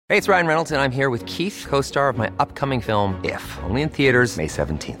Hey, it's Ryan Reynolds, and I'm here with Keith, co-star of my upcoming film, If, only in theaters May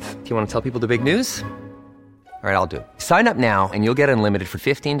 17th. Do you want to tell people the big news? All right, I'll do it. Sign up now and you'll get unlimited for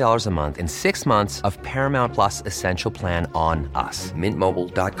 $15 a month and 6 months of Paramount Plus Essential Plan on us.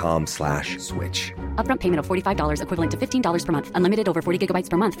 MintMobile.com/switch. Upfront payment of $45 equivalent to $15 per month. Unlimited over 40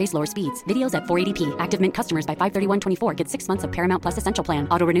 gigabytes per month. Face lower speeds. Videos at 480p. Active Mint customers by 531.24 get 6 months of Paramount Plus Essential Plan.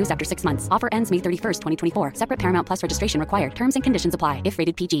 Auto renews after 6 months. Offer ends May 31st, 2024. Separate Paramount Plus registration required. Terms and conditions apply if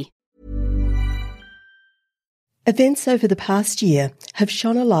rated PG. Events over the past year have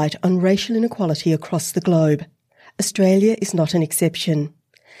shone a light on racial inequality across the globe. Australia is not an exception.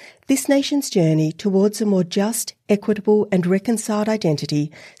 This nation's journey towards a more just, equitable and reconciled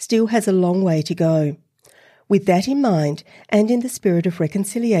identity still has a long way to go. With that in mind, and in the spirit of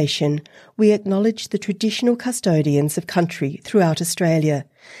reconciliation, we acknowledge the traditional custodians of country throughout Australia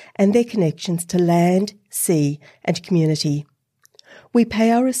and their connections to land, sea and community. We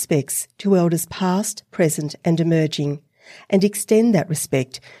pay our respects to elders past, present and emerging, and extend that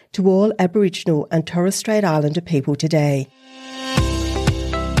respect to all Aboriginal and Torres Strait Islander people today.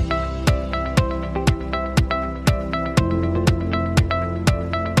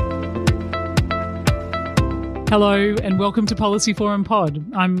 Hello and welcome to Policy Forum Pod.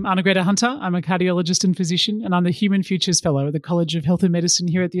 I'm Anna-Greta Hunter. I'm a cardiologist and physician, and I'm the Human Futures Fellow at the College of Health and Medicine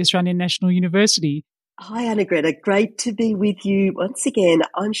here at the Australian National University. Hi, Anna-Greta. Great to be with you once again.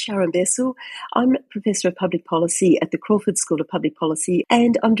 I'm Sharon Bessel. I'm Professor of Public Policy at the Crawford School of Public Policy,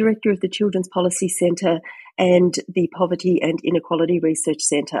 and I'm Director of the Children's Policy Centre and the Poverty and Inequality Research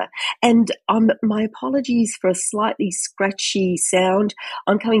Centre. And my apologies for a slightly scratchy sound.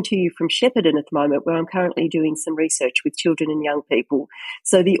 I'm coming to you from Shepparton at the moment, where I'm currently doing some research with children and young people.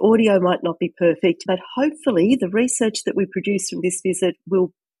 So the audio might not be perfect, but hopefully the research that we produce from this visit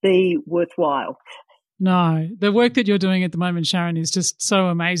will be worthwhile. No, the work that you're doing at the moment, Sharon, is just so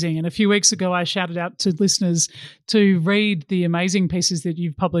amazing. And a few weeks ago, I shouted out to listeners to read the amazing pieces that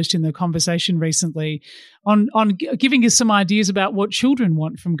you've published in The Conversation recently on giving us some ideas about what children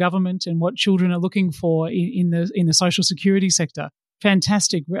want from government and what children are looking for in the social security sector.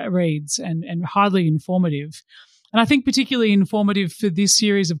 Fantastic reads and highly informative. And I think particularly informative for this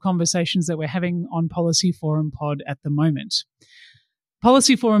series of conversations that we're having on Policy Forum Pod at the moment.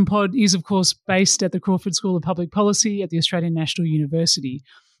 Policy Forum Pod is, of course, based at the Crawford School of Public Policy at the Australian National University.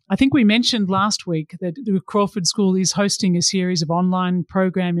 I think we mentioned last week that the Crawford School is hosting a series of online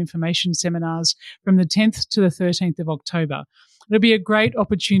program information seminars from the 10th to the 13th of October. It'll be a great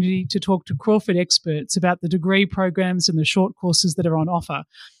opportunity to talk to Crawford experts about the degree programs and the short courses that are on offer,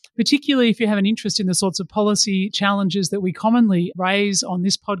 particularly if you have an interest in the sorts of policy challenges that we commonly raise on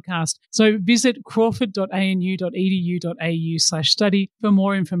this podcast. So visit crawford.anu.edu.au/study for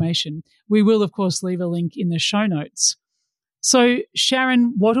more information. We will, of course, leave a link in the show notes. So,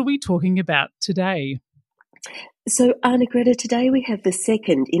 Sharon, what are we talking about today? So, Anna-Greta, today we have the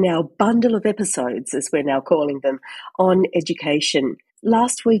second in our bundle of episodes, as we're now calling them, on education.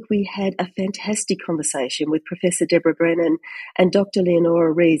 Last week we had a fantastic conversation with Professor Deborah Brennan and Dr.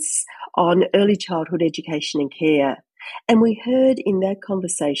 Leonora Rees on early childhood education and care. And we heard in that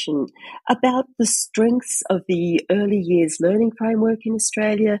conversation about the strengths of the early years learning framework in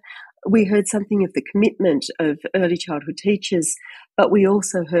Australia. We heard something of the commitment of early childhood teachers, but we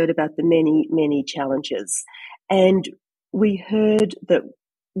also heard about the many, many challenges. And we heard that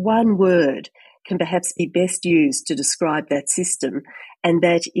one word can perhaps be best used to describe that system, and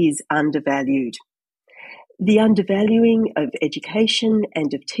that is undervalued. The undervaluing of education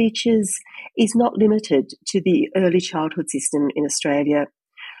and of teachers is not limited to the early childhood system in Australia.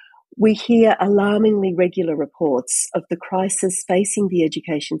 We hear alarmingly regular reports of the crisis facing the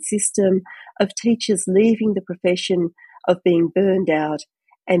education system, of teachers leaving the profession, of being burned out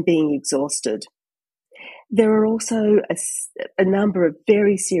and being exhausted. There are also a number of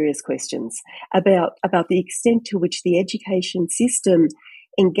very serious questions about the extent to which the education system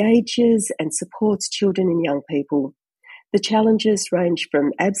engages and supports children and young people. The challenges range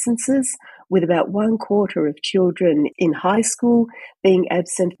from absences, with about 1/4 of children in high school being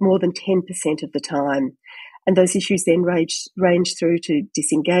absent more than 10% of the time. And those issues then range through to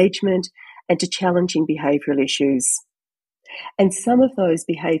disengagement and to challenging behavioural issues. And some of those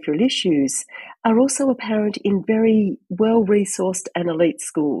behavioural issues are also apparent in very well-resourced and elite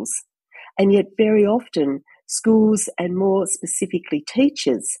schools. And yet very often, schools and more specifically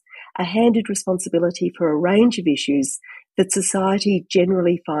teachers are handed responsibility for a range of issues that society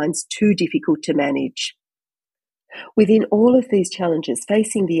generally finds too difficult to manage. Within all of these challenges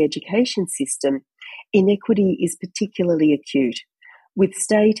facing the education system, inequity is particularly acute, with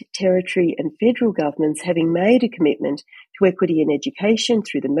state, territory and federal governments having made a commitment to equity in education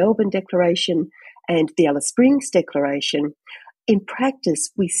through the Melbourne Declaration and the Alice Springs Declaration, in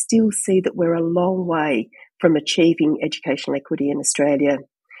practice, we still see that we're a long way from achieving educational equity in Australia.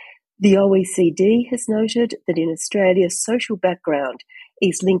 The OECD has noted that in Australia, social background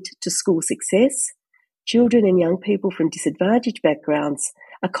is linked to school success. Children and young people from disadvantaged backgrounds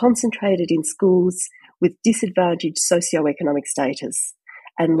are concentrated in schools with disadvantaged socioeconomic status,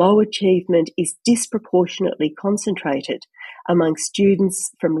 and low achievement is disproportionately concentrated among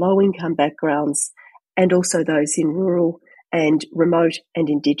students from low-income backgrounds and also those in rural and remote and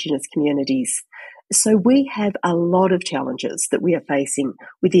Indigenous communities. So we have a lot of challenges that we are facing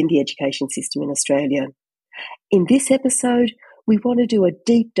within the education system in Australia. In this episode, we want to do a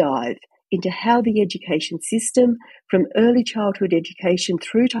deep dive into how the education system, from early childhood education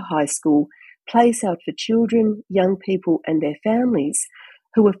through to high school, plays out for children, young people and their families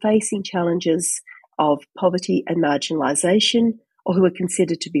who are facing challenges of poverty and marginalisation or who are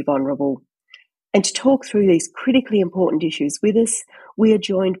considered to be vulnerable. And to talk through these critically important issues with us, we are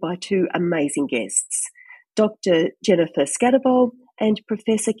joined by two amazing guests, Dr. Jennifer Scatterbowl and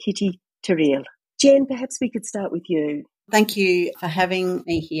Professor Kitty Terriel. Jen, perhaps we could start with you. Thank you for having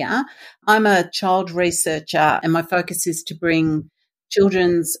me here. I'm a child researcher and my focus is to bring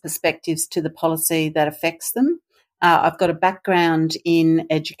children's perspectives to the policy that affects them. I've got a background in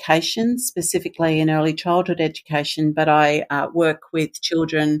education, specifically in early childhood education, but I work with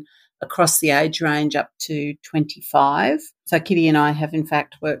children across the age range up to 25. So Kitty and I have in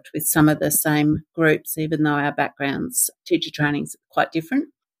fact worked with some of the same groups, even though our backgrounds, teacher trainings are quite different.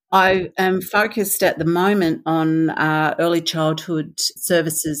 I am focused at the moment on early childhood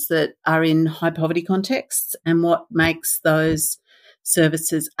services that are in high poverty contexts and what makes those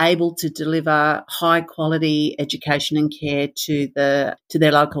services able to deliver high quality education and care to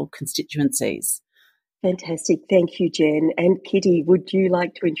their local constituencies. Fantastic. Thank you, Jen. And Kitty, would you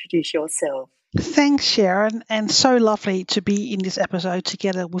like to introduce yourself? Thanks, Sharon, and so lovely to be in this episode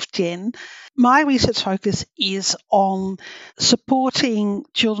together with Jen. My research focus is on supporting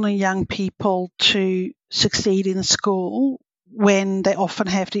children and young people to succeed in school when they often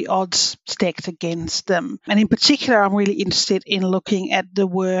have the odds stacked against them. And in particular, I'm really interested in looking at the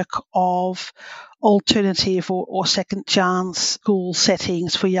work of alternative or second chance school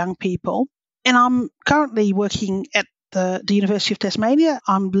settings for young people. And I'm currently working at the University of Tasmania.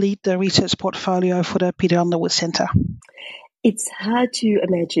 I'm lead the research portfolio for the Peter Underwood Centre. It's hard to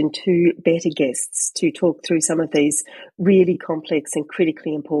imagine two better guests to talk through some of these really complex and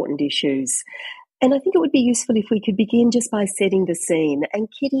critically important issues. And I think it would be useful if we could begin just by setting the scene. And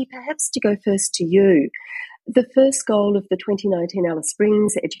Kitty, perhaps to go first to you. The first goal of the 2019 Alice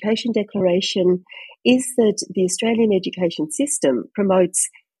Springs Education Declaration is that the Australian education system promotes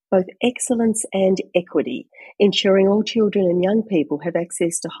both excellence and equity, ensuring all children and young people have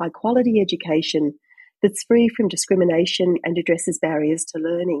access to high-quality education that's free from discrimination and addresses barriers to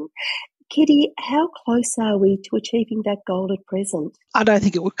learning. Kitty, how close are we to achieving that goal at present? I don't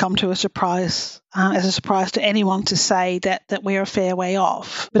think it would come to as a surprise to anyone to say that we're a fair way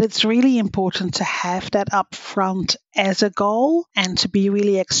off. But it's really important to have that up front as a goal and to be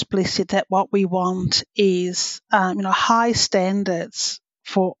really explicit that what we want is high standards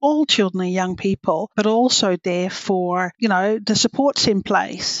for all children and young people, but also therefore, the supports in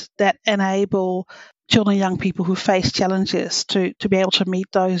place that enable children and young people who face challenges to be able to meet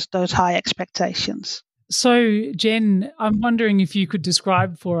those high expectations. So, Jen, I'm wondering if you could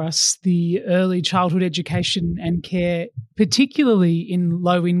describe for us the early childhood education and care, particularly in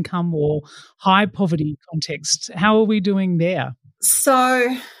low-income or high poverty contexts. How are we doing there? So,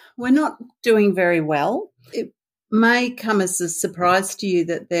 we're not doing very well. It may come as a surprise to you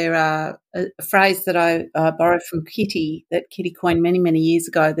that there are a phrase that I borrowed from Kitty, that Kitty coined many, many years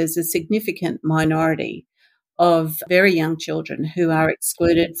ago. There's a significant minority of very young children who are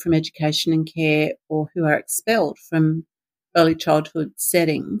excluded from education and care or who are expelled from early childhood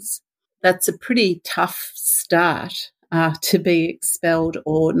settings. That's a pretty tough start to be expelled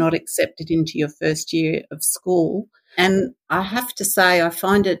or not accepted into your first year of school. And I have to say, I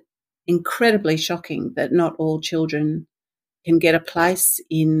find it incredibly shocking that not all children can get a place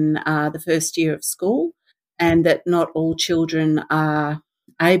in the first year of school and that not all children are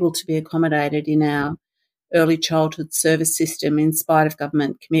able to be accommodated in our early childhood service system in spite of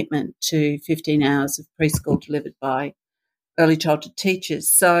government commitment to 15 hours of preschool delivered by early childhood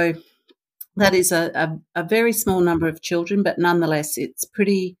teachers. So that is a very small number of children, but nonetheless it's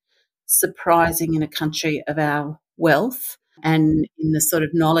pretty surprising in a country of our wealth and in the sort of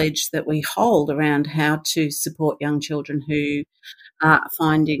knowledge that we hold around how to support young children who are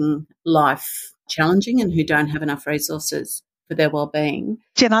finding life challenging and who don't have enough resources for their well-being.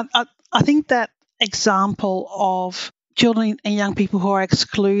 Jen, I think that example of children and young people who are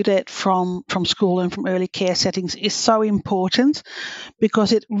excluded from school and from early care settings is so important,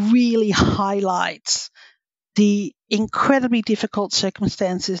 because it really highlights the incredibly difficult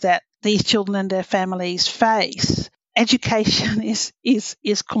circumstances that these children and their families face. Education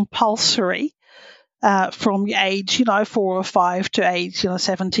is compulsory from age 4 or 5 to age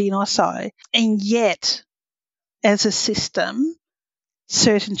 17 or so, and yet as a system,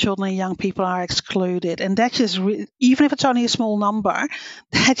 certain children and young people are excluded, and that just even if it's only a small number,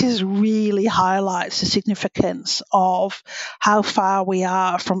 that just really highlights the significance of how far we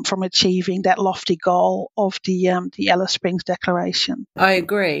are from achieving that lofty goal of the Alice Springs Declaration. I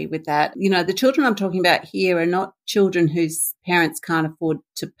agree with that. The children I'm talking about here are not children whose parents can't afford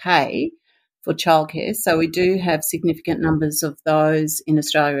to pay for childcare. So we do have significant numbers of those in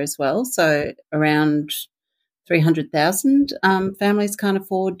Australia as well. So around 300,000 families can't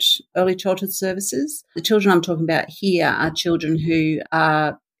afford early childhood services. The children I'm talking about here are children who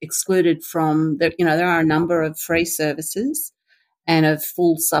are excluded from, there are a number of free services and of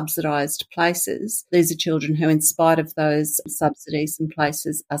full subsidised places. These are children who, in spite of those subsidies and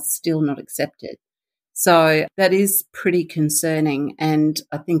places, are still not accepted. So that is pretty concerning, and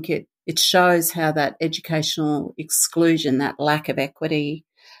I think it shows how that educational exclusion, that lack of equity,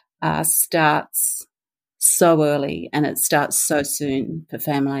 starts so early, and it starts so soon for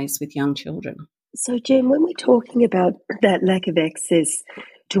families with young children. So, Jen, when we're talking about that lack of access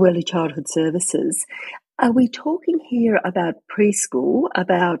to early childhood services, are we talking here about preschool,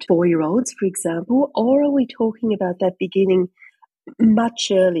 about 4-year-olds, for example, or are we talking about that beginning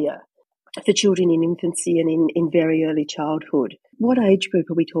much earlier for children in infancy and in very early childhood? What age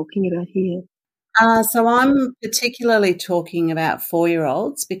group are we talking about here? So I'm particularly talking about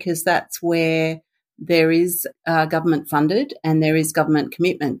 4-year-olds, because that's where there is government funded and there is government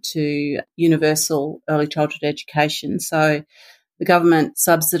commitment to universal early childhood education. So the government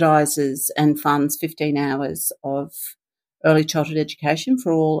subsidises and funds 15 hours of early childhood education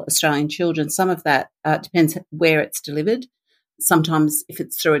for all Australian children. Some of that depends where it's delivered. Sometimes if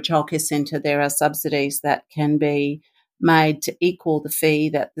it's through a childcare centre, there are subsidies that can be made to equal the fee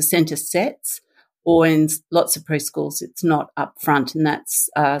that the centre sets, or in lots of preschools it's not upfront, and that's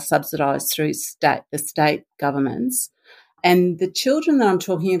subsidised through the state governments. And the children that I'm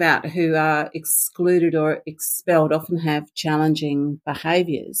talking about who are excluded or expelled often have challenging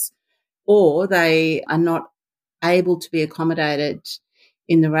behaviours, or they are not able to be accommodated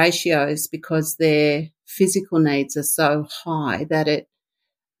in the ratios because their physical needs are so high that it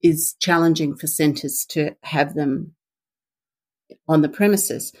is challenging for centres to have them on the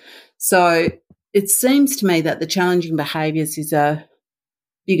premises. So it seems to me that the challenging behaviours is a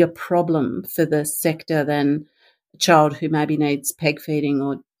bigger problem for the sector than a child who maybe needs peg feeding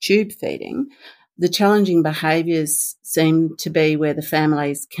or tube feeding. The challenging behaviours seem to be where the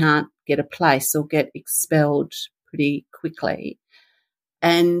families can't get a place or get expelled pretty quickly.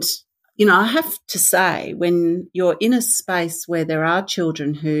 And, I have to say, when you're in a space where there are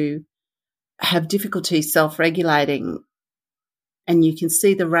children who have difficulty self-regulating, and you can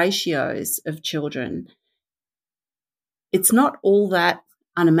see the ratios of children, it's not all that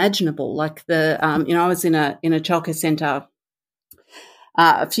unimaginable. Like I was in a childcare centre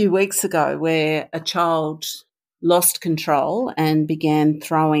a few weeks ago where a child lost control and began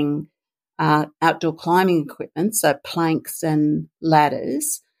throwing outdoor climbing equipment, so planks and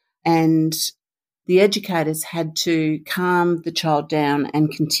ladders, and the educators had to calm the child down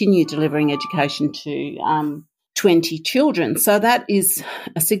and continue delivering education to 20 children. So that is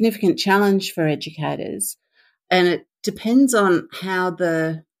a significant challenge for educators, and it depends on how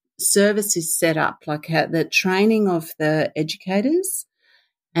the service is set up, like how the training of the educators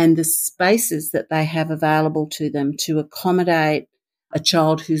and the spaces that they have available to them to accommodate a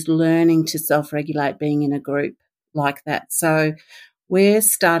child who's learning to self-regulate being in a group like that. So we're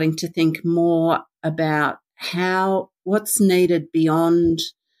starting to think more about what's needed beyond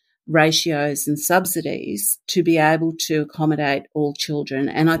ratios and subsidies to be able to accommodate all children.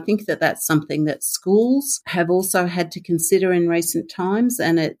 And I think that that's something that schools have also had to consider in recent times,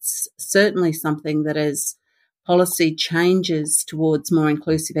 and it's certainly something that as policy changes towards more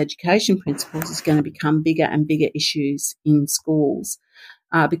inclusive education principles is going to become bigger and bigger issues in schools,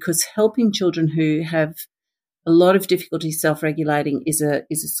 because helping children who have a lot of difficulty self-regulating is a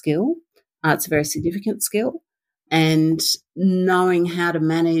skill. It's a very significant skill. And knowing how to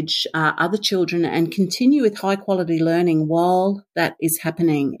manage other children and continue with high-quality learning while that is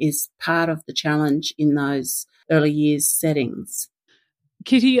happening is part of the challenge in those early years settings.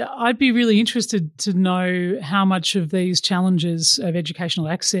 Kitty, I'd be really interested to know how much of these challenges of educational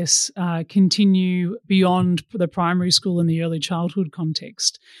access continue beyond the primary school and the early childhood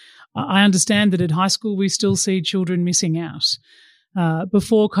context. I understand that at high school we still see children missing out.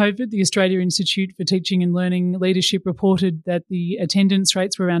 Before COVID, the Australia Institute for Teaching and Learning Leadership reported that the attendance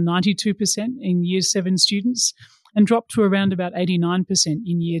rates were around 92% in Year 7 students and dropped to around about 89%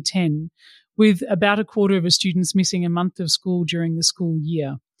 in Year 10, with about a quarter of students missing a month of school during the school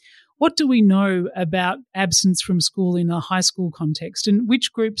year. What do we know about absence from school in a high school context, and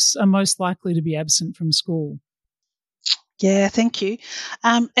which groups are most likely to be absent from school? Yeah, thank you.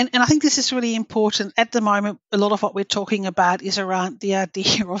 And I think this is really important. At the moment, a lot of what we're talking about is around the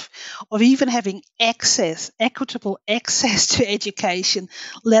idea of even having equitable access to education,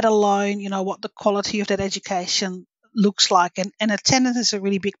 let alone, what the quality of that education looks like. And attendance is a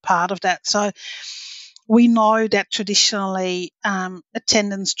really big part of that. So we know that traditionally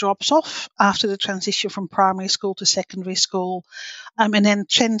attendance drops off after the transition from primary school to secondary school, and then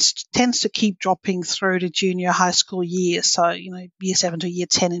tends to keep dropping through the junior high school years, so Year 7 to Year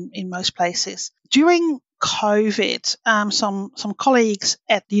 10 in most places. During COVID, some colleagues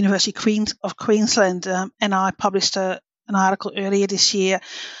at the University of Queensland and I published an article earlier this year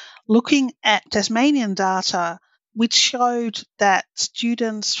looking at Tasmanian data, which showed that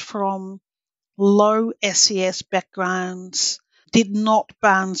students from low SES backgrounds did not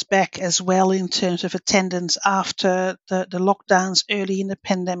bounce back as well in terms of attendance after the lockdowns early in the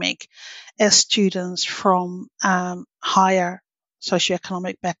pandemic as students from higher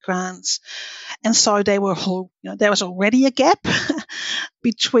socioeconomic backgrounds. And so there was already a gap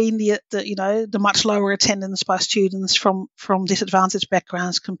between the much lower attendance by students from disadvantaged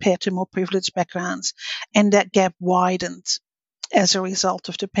backgrounds compared to more privileged backgrounds, and that gap widened as a result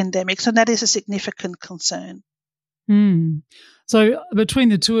of the pandemic. So that is a significant concern. So between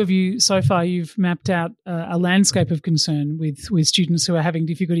the two of you so far, you've mapped out a landscape of concern with students who are having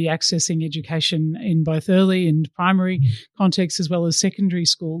difficulty accessing education in both early and primary contexts as well as secondary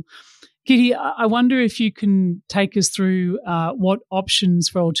school. Kitty, I wonder if you can take us through what options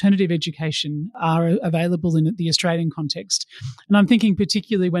for alternative education are available in the Australian context. And I'm thinking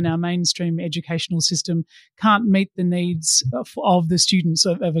particularly when our mainstream educational system can't meet the needs of the students,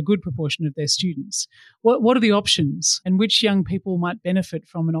 of a good proportion of their students. What are the options, and which young people might benefit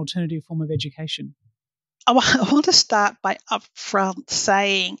from an alternative form of education? I want to start by upfront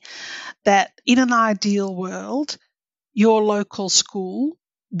saying that in an ideal world, your local school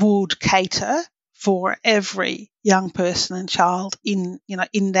would cater for every young person and child in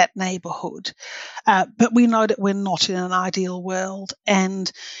that neighbourhood, but we know that we're not in an ideal world. And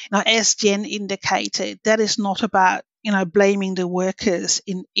as Jen indicated, that is not about blaming the workers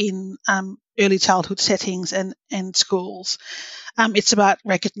in early childhood settings and schools. It's about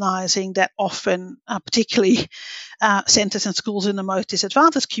recognising that often, particularly centres and schools in the most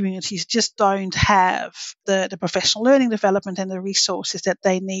disadvantaged communities, just don't have the professional learning development and the resources that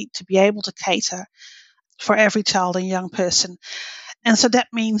they need to be able to cater for every child and young person. And so that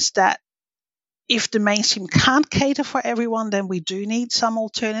means that if the mainstream can't cater for everyone, then we do need some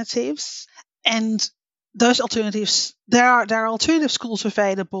alternatives. And those alternatives, there are alternative schools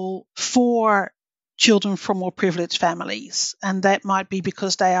available for children from more privileged families, and that might be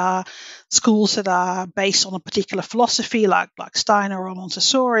because they are schools that are based on a particular philosophy like Steiner or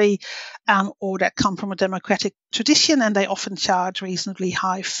Montessori, or that come from a democratic tradition, and they often charge reasonably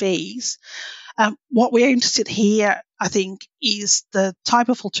high fees. What we're interested here, I think, is the type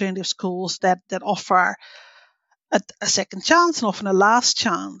of alternative schools that offer a second chance and often a last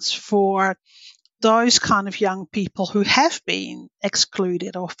chance for those kind of young people who have been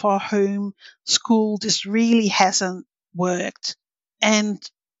excluded or for whom school just really hasn't worked. And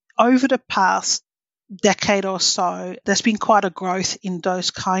over the past decade or so, there's been quite a growth in those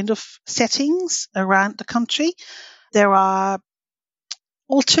kind of settings around the country. There are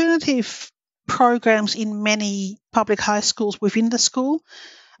alternative programs in many public high schools within the school,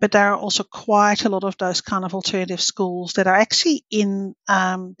 but there are also quite a lot of those kind of alternative schools that are actually in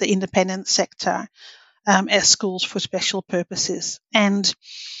the independent sector as schools for special purposes. And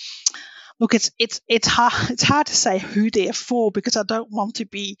look, it's hard to say who they're for, because I don't want to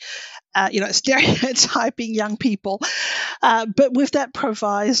be stereotyping young people. But with that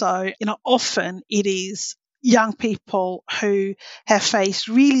proviso, often it is young people who have faced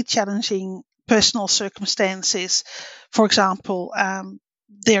really challenging personal circumstances. For example,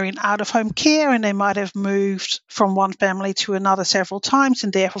 they're in out-of-home care and they might have moved from one family to another several times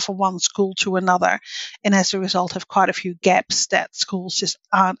and therefore from one school to another, and as a result have quite a few gaps that schools just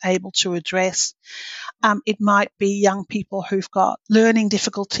aren't able to address. It might be young people who've got learning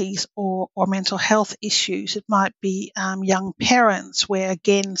difficulties or mental health issues. It might be young parents where,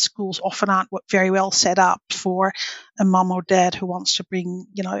 again, schools often aren't very well set up for a mum or dad who wants to bring,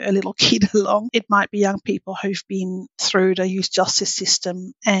 a little kid along. It might be young people who've been through the youth justice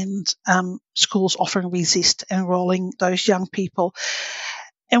system and schools often resist enrolling those young people.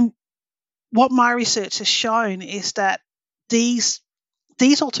 And what my research has shown is that these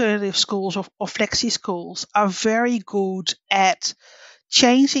alternative schools or flexi schools are very good at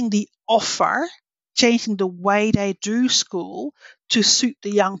changing the offer, changing the way they do school to suit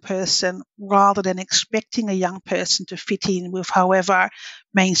the young person rather than expecting a young person to fit in with however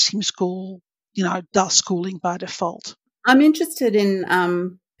mainstream school, does schooling by default. I'm interested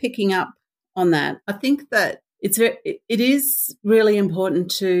in picking up on that. I think that it is really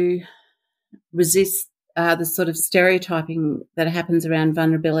important to resist the sort of stereotyping that happens around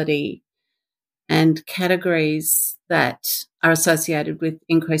vulnerability and categories that are associated with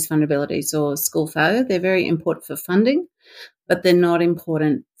increased vulnerabilities or school failure. They're very important for funding, but they're not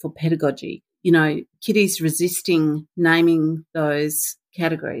important for pedagogy. Kitty's resisting naming those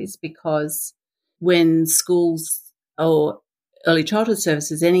categories because when schools or early childhood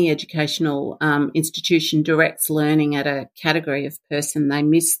services, any educational institution directs learning at a category of person, they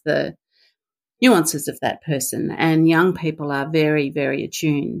miss the nuances of that person, and young people are very, very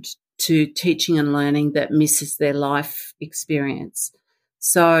attuned to teaching and learning that misses their life experience.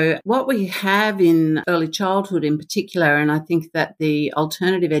 So what we have in early childhood in particular, and I think that the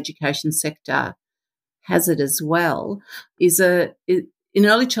alternative education sector has it as well, is in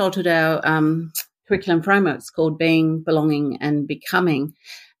early childhood our curriculum framework is called Being, Belonging and Becoming.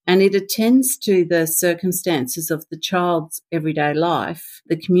 And it attends to the circumstances of the child's everyday life,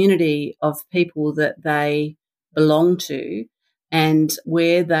 the community of people that they belong to and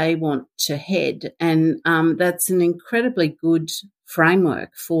where they want to head. And that's an incredibly good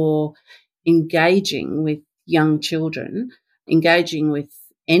framework for engaging with young children, engaging with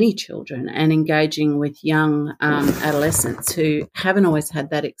any children and engaging with young adolescents who haven't always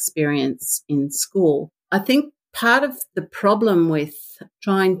had that experience in school. I think part of the problem with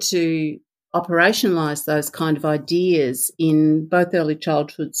trying to operationalise those kind of ideas in both early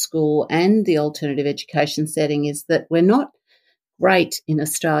childhood school and the alternative education setting is that we're not great in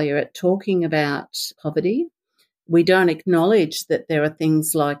Australia at talking about poverty. We don't acknowledge that there are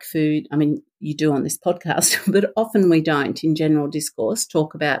things like food. I mean, you do on this podcast, but often we don't in general discourse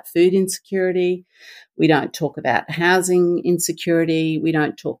talk about food insecurity. We don't talk about housing insecurity. We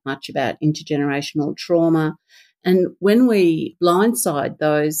don't talk much about intergenerational trauma. And when we blindside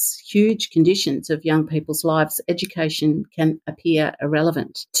those huge conditions of young people's lives, education can appear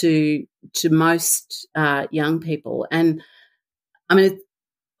irrelevant to most young people. And I mean,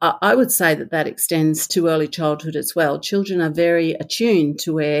 I would say that extends to early childhood as well. Children are very attuned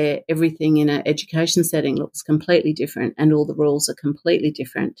to where everything in an education setting looks completely different and all the rules are completely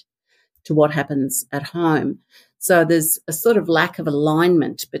different to what happens at home. So there's a sort of lack of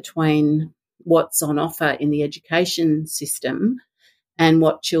alignment between what's on offer in the education system and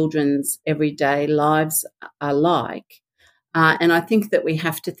what children's everyday lives are like. And I think that we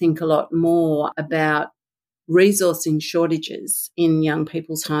have to think a lot more about resourcing shortages in young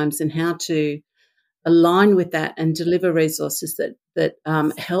people's homes and how to align with that and deliver resources that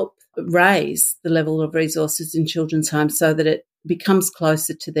help raise the level of resources in children's homes so that it becomes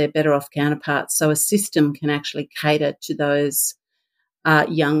closer to their better off counterparts, so a system can actually cater to those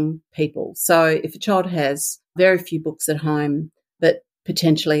young people. So if a child has very few books at home, but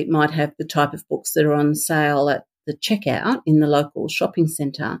potentially it might have the type of books that are on sale at the checkout in the local shopping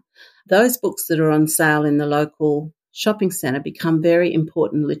centre, those books that are on sale in the local shopping centre become very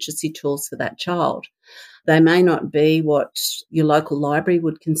important literacy tools for that child. They may not be what your local library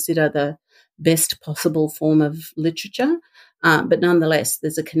would consider the best possible form of literature, but nonetheless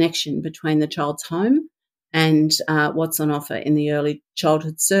there's a connection between the child's home and what's on offer in the early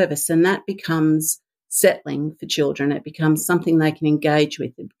childhood service, and that becomes settling for children. It becomes something they can engage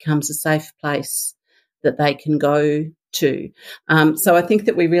with. It becomes a safe place that they can go to. So I think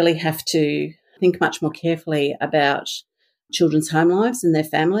that we really have to think much more carefully about children's home lives and their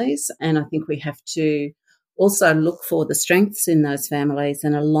families, and I think we have to also look for the strengths in those families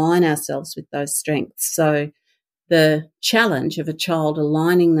and align ourselves with those strengths. So the challenge of a child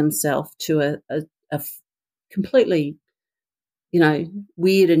aligning themselves to a completely,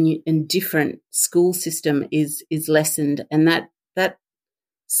 weird and different school system is lessened, and that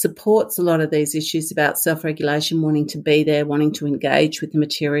supports a lot of these issues about self-regulation, wanting to be there, wanting to engage with the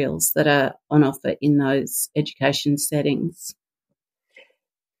materials that are on offer in those education settings.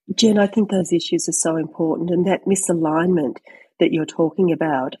 Jen, I think those issues are so important, and that misalignment that you're talking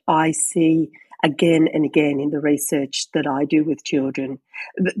about, I see again and again in the research that I do with children.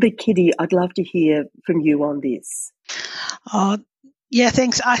 But Kitty, I'd love to hear from you on this. Yeah,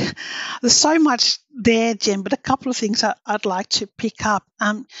 thanks. There's so much there, Jen, but a couple of things I'd like to pick up.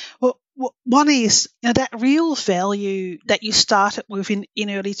 One is that real value that you started with in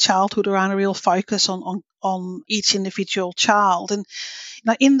early childhood around a real focus on each individual child. And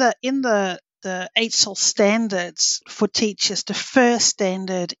in the AITSL standards for teachers, the first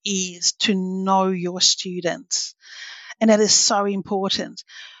standard is to know your students, and that is so important.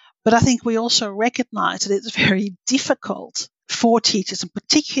 But I think we also recognise that it's very difficult for teachers, and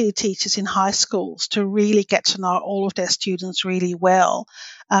particularly teachers in high schools, to really get to know all of their students really well,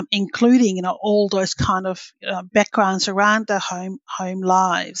 including all those kind of backgrounds around their home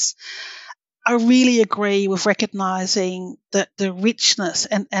lives. I really agree with recognising the richness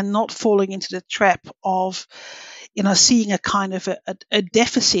and not falling into the trap of seeing a kind of a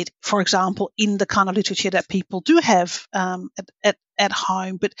deficit, for example, in the kind of literature that people do have at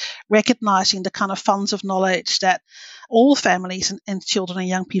home, but recognising the kind of funds of knowledge that all families and children and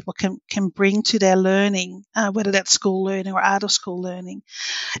young people can bring to their learning, whether that's school learning or out of school learning.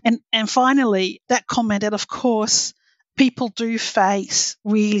 And finally, that comment that, of course, people do face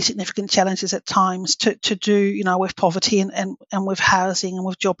really significant challenges at times to do, with poverty and with housing and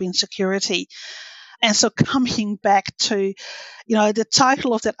with job insecurity. And so coming back to, the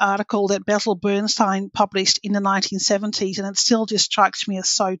title of that article that Basil Bernstein published in the 1970s, and it still just strikes me as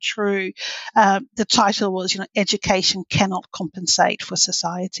so true. The title was, Education Cannot Compensate for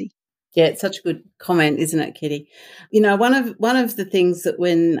Society. Yeah, it's such a good comment, isn't it, Kitty? One of the things that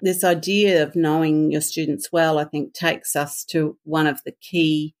when this idea of knowing your students well, I think takes us to one of the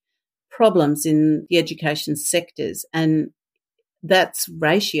key problems in the education sectors, and that's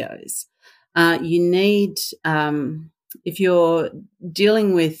ratios. You need, if you're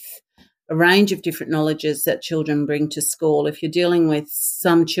dealing with a range of different knowledges that children bring to school, if you're dealing with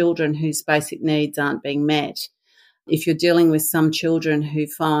some children whose basic needs aren't being met, if you're dealing with some children who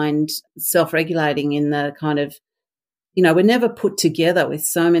find self-regulating in the kind of, we're never put together with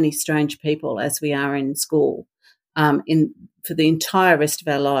so many strange people as we are in school. For the entire rest of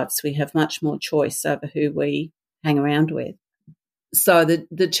our lives, we have much more choice over who we hang around with. So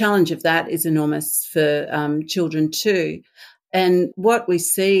the challenge of that is enormous for children too. And what we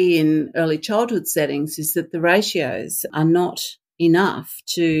see in early childhood settings is that the ratios are not enough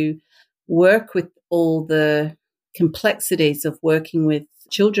to work with all the complexities of working with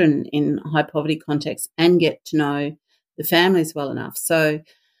children in high poverty contexts and get to know the families well enough. So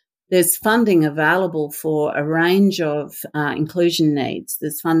there's funding available for a range of inclusion needs.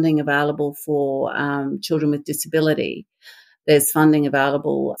 There's funding available for children with disability. There's funding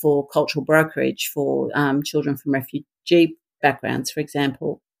available for cultural brokerage for children from refugee backgrounds, for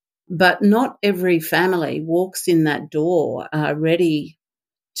example. But not every family walks in that door ready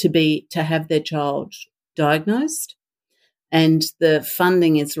to have their child diagnosed, and the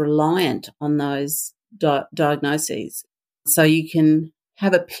funding is reliant on those diagnoses. So you can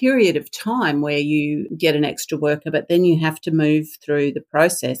have a period of time where you get an extra worker, but then you have to move through the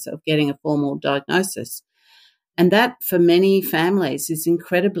process of getting a formal diagnosis. And that, for many families, is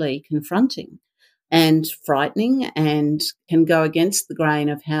incredibly confronting and frightening and can go against the grain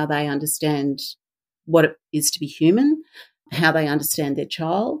of how they understand what it is to be human, how they understand their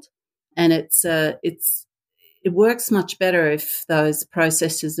child. And it works much better if those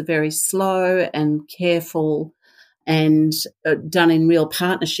processes are very slow and careful and done in real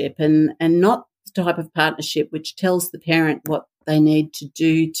partnership and not the type of partnership which tells the parent what they need to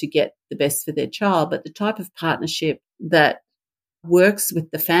do to get the best for their child, but the type of partnership that works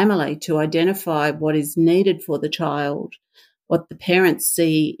with the family to identify what is needed for the child, what the parents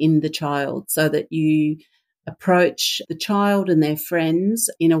see in the child, so that you approach the child and their friends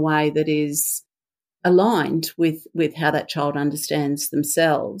in a way that is aligned with how that child understands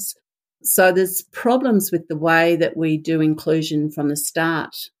themselves. So there's problems with the way that we do inclusion from the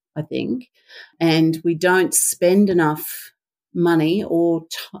start, I think, and we don't spend enough money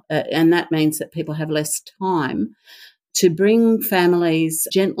and that means that people have less time to bring families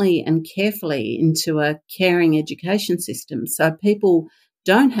gently and carefully into a caring education system, so people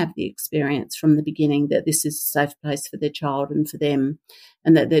don't have the experience from the beginning that this is a safe place for their child and for them,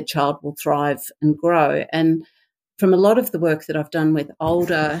 and that their child will thrive and grow. And from a lot of the work that I've done with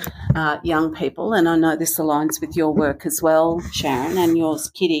older young people, and I know this aligns with your work as well, Sharon, and yours,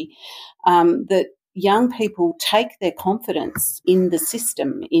 Kitty, that young people take their confidence in the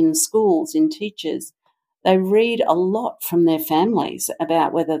system, in schools, in teachers. They read a lot from their families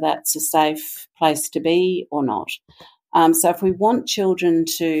about whether that's a safe place to be or not. So if we want children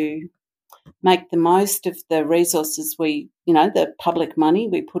to make the most of the resources the public money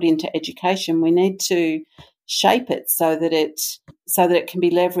we put into education, we need to shape it so that it can be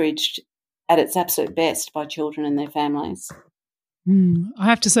leveraged at its absolute best by children and their families. I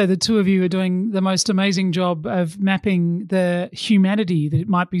have to say the two of you are doing the most amazing job of mapping the humanity that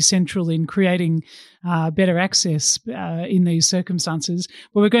might be central in creating better access in these circumstances.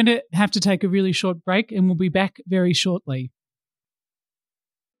 But we're going to have to take a really short break, and we'll be back very shortly.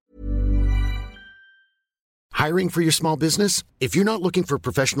 Hiring for your small business? If you're not looking for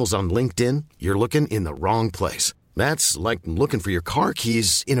professionals on LinkedIn, you're looking in the wrong place. That's like looking for your car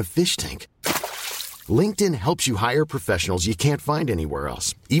keys in a fish tank. LinkedIn helps you hire professionals you can't find anywhere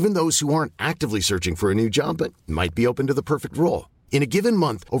else, even those who aren't actively searching for a new job but might be open to the perfect role. In a given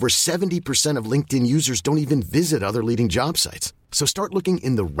month, over 70% of LinkedIn users don't even visit other leading job sites. So start looking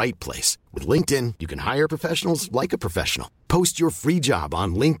in the right place. With LinkedIn, you can hire professionals like a professional. Post your free job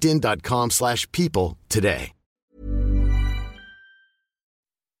on linkedin.com/people today.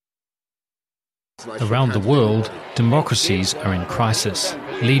 Around the world, democracies are in crisis.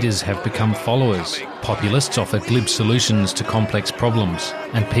 Leaders have become followers. Populists offer glib solutions to complex problems,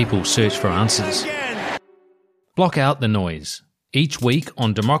 and people search for answers. Block out the noise. Each week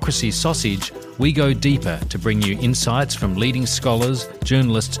on Democracy Sausage, we go deeper to bring you insights from leading scholars,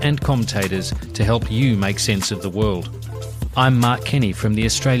 journalists and commentators to help you make sense of the world. I'm Mark Kenny from the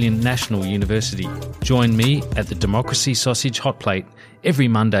Australian National University. Join me at the Democracy Sausage Hot Plate every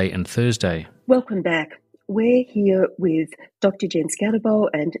Monday and Thursday. Welcome back. We're here with Dr. Jen Scalabo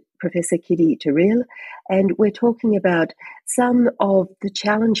and Professor Kitty Terrill, and we're talking about some of the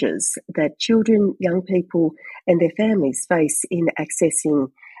challenges that children, young people and their families face in accessing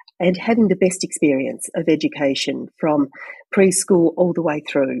and having the best experience of education from preschool all the way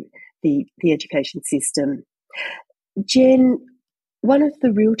through the education system. Jen, one of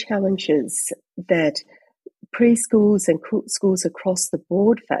the real challenges that preschools and schools across the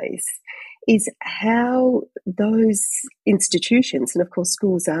board face is how those institutions, and of course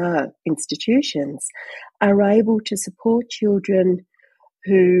schools are institutions, are able to support children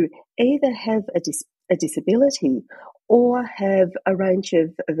who either have a disability or have a range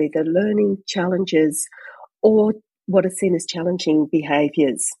of either learning challenges or what are seen as challenging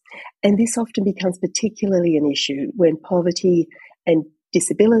behaviours. And this often becomes particularly an issue when poverty and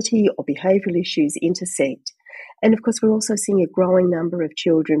disability or behavioural issues intersect. And of course, we're also seeing a growing number of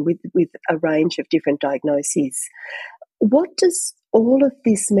children with a range of different diagnoses. What does all of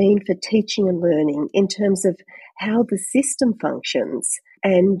this mean for teaching and learning in terms of how the system functions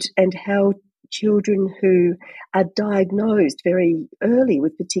and how children who are diagnosed very early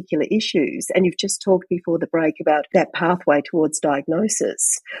with particular issues, and you've just talked before the break about that pathway towards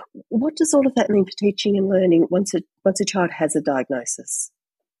diagnosis, what does all of that mean for teaching and learning once a child has a diagnosis?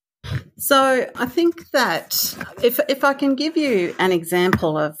 So I think that if I can give you an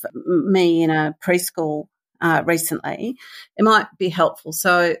example of me in a preschool recently, it might be helpful.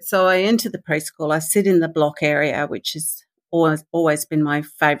 So I enter the preschool, I sit in the block area, which has always been my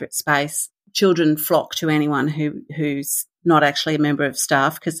favourite space. Children flock to anyone who's not actually a member of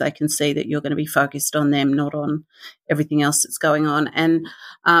staff because they can see that you're going to be focused on them, not on everything else that's going on. And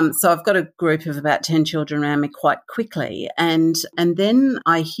so I've got a group of about 10 children around me quite quickly. And then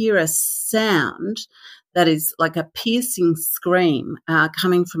I hear a sound that is like a piercing scream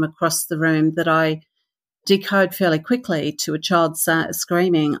coming from across the room that I decode fairly quickly to a child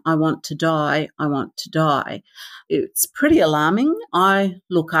screaming, "I want to die, I want to die." It's pretty alarming. I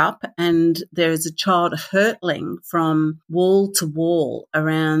look up and there is a child hurtling from wall to wall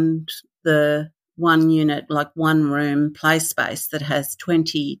around the one unit, like one room play space that has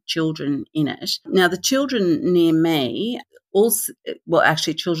 20 children in it. Now, the children near me,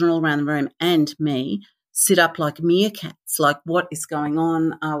 actually children all around the room and me, sit up like meerkats, like, what is going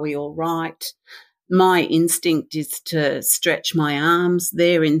on? Are we all right? My instinct is to stretch my arms.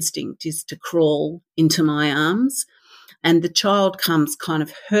 Their instinct is to crawl into my arms. And the child comes kind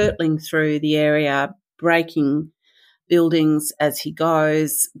of hurtling through the area, breaking buildings as he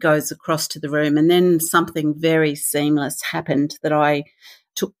goes across to the room. And then something very seamless happened that I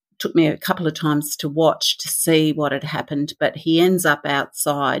took me a couple of times to watch to see what had happened. But he ends up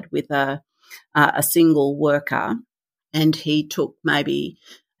outside with a single worker, and he took maybe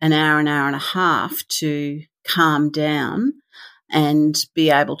an hour and a half to calm down and be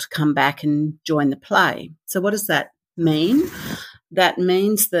able to come back and join the play. So what does that mean? That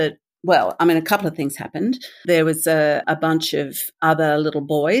means that, well, I mean, a couple of things happened. There was a bunch of other little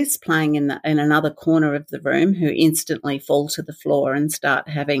boys playing in another corner of the room who instantly fall to the floor and start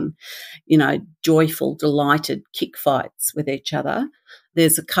having, joyful, delighted kick fights with each other.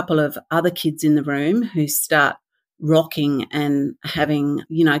 There's a couple of other kids in the room who start rocking and having,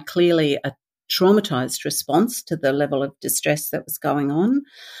 clearly a traumatized response to the level of distress that was going on.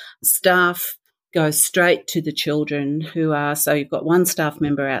 Staff go straight to the children so you've got one staff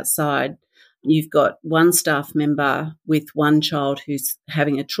member outside, you've got one staff member with one child who's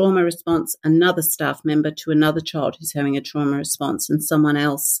having a trauma response, another staff member to another child who's having a trauma response, and someone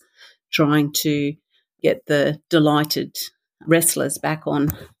else trying to get the delighted wrestlers back on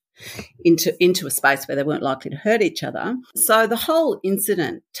into a space where they weren't likely to hurt each other. So the whole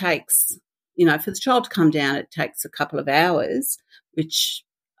incident takes, for the child to come down, it takes a couple of hours, which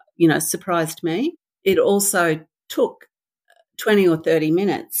surprised me. It also took 20 or 30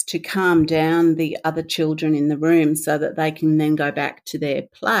 minutes to calm down the other children in the room so that they can then go back to their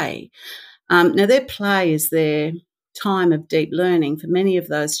play. Now, their play is their time of deep learning. For many of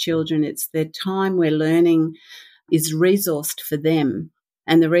those children, it's their time where learning is resourced for them,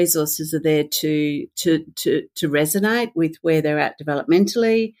 and the resources are there to resonate with where they're at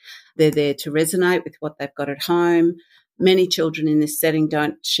developmentally. They're there to resonate with what they've got at home. Many children in this setting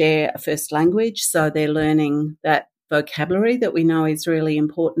don't share a first language, so they're learning that vocabulary that we know is really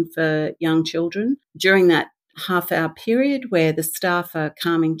important for young children. During that half-hour period where the staff are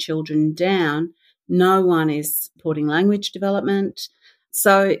calming children down, no one is supporting language development.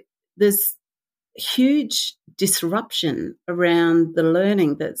 So there's huge disruption around the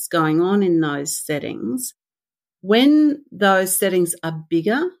learning that's going on in those settings. When those settings are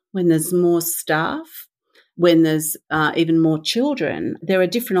bigger, when there's more staff, when there's even more children, there are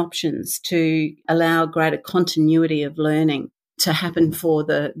different options to allow greater continuity of learning to happen for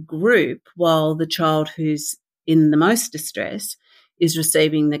the group while the child who's in the most distress is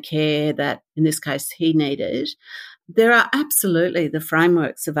receiving the care that, in this case, he needed. There are absolutely the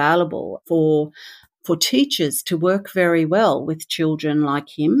frameworks available for teachers to work very well with children like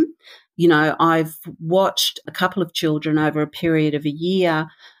him. I've watched a couple of children over a period of a year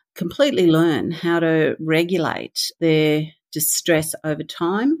completely learn how to regulate their distress over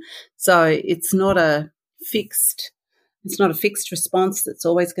time. So it's not a fixed response that's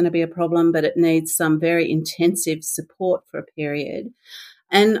always going to be a problem, but it needs some very intensive support for a period.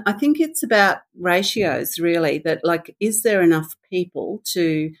 And I think it's about ratios, really, that is there enough people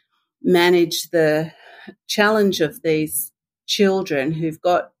to manage the challenge of these children who've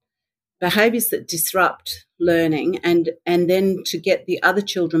got behaviours that disrupt learning and then to get the other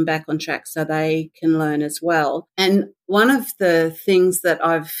children back on track so they can learn as well. And one of the things that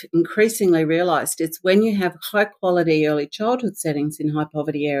I've increasingly realised is when you have high quality early childhood settings in high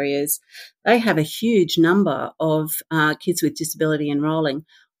poverty areas, they have a huge number of kids with disability enrolling,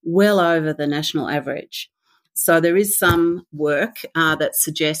 well over the national average. So there is some work that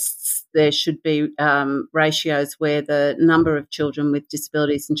suggests there should be ratios where the number of children with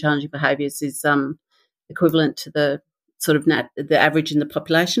disabilities and challenging behaviours is equivalent to the sort of the average in the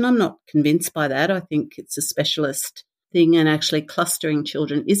population. I'm not convinced by that. I think it's a specialist thing, and actually clustering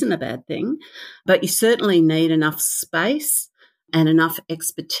children isn't a bad thing. But you certainly need enough space and enough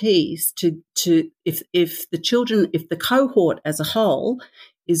expertise to if the cohort as a whole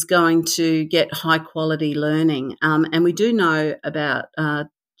is going to get high quality learning. And we do know about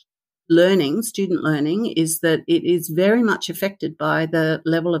student learning, is that it is very much affected by the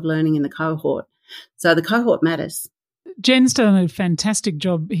level of learning in the cohort. So the cohort matters. Jen's done a fantastic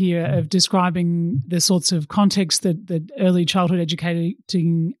job here of describing the sorts of context that early childhood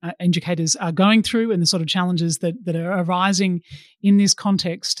educators are going through and the sort of challenges that are arising in this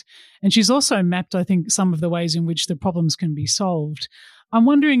context. And she's also mapped, I think, some of the ways in which the problems can be solved. I'm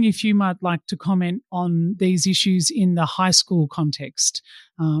wondering if you might like to comment on these issues in the high school context,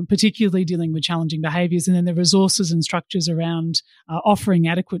 particularly dealing with challenging behaviours, and then the resources and structures around offering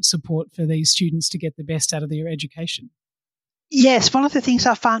adequate support for these students to get the best out of their education. Yes, one of the things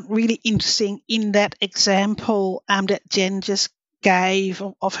I found really interesting in that example that Jen just gave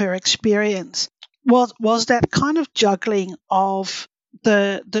of her experience was that kind of juggling of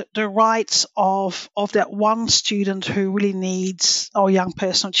the rights of that one student who really needs, or young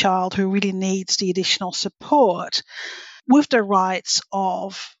person or child who really needs the additional support, with the rights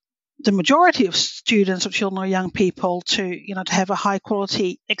of the majority of students or children or young people to have a high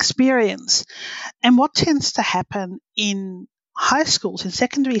quality experience. And what tends to happen in high schools, in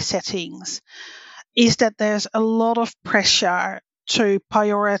secondary settings, is that there's a lot of pressure to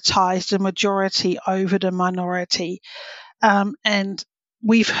prioritise the majority over the minority. And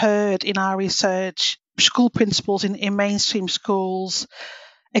we've heard in our research school principals in mainstream schools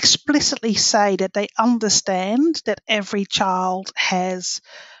explicitly say that they understand that every child has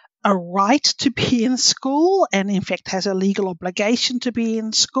a right to be in school and, in fact, has a legal obligation to be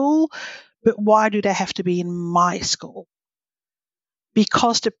in school, but why do they have to be in my school?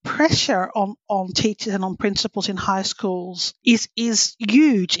 Because the pressure on teachers and on principals in high schools is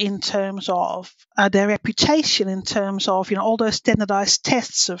huge in terms of their reputation, in terms of all those standardized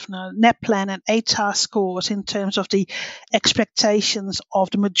tests of NAPLAN and ATAR scores, in terms of the expectations of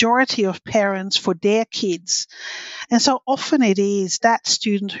the majority of parents for their kids. And so often it is that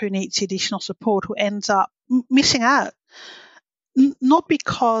student who needs additional support who ends up missing out, not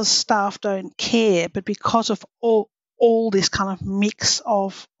because staff don't care, but because of all this kind of mix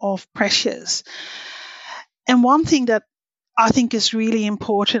of pressures. And one thing that I think is really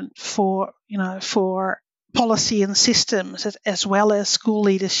important for policy and systems as well as school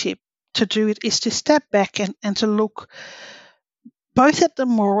leadership to do it is to step back and to look both at the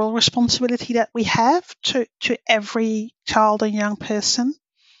moral responsibility that we have to every child and young person,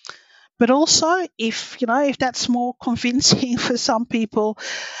 but also if that's more convincing for some people,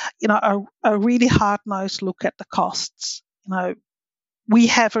 a really hard-nosed look at the costs. We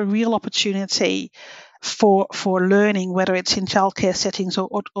have a real opportunity for learning, whether it's in childcare settings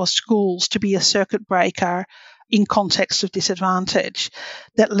or schools, to be a circuit breaker in context of disadvantage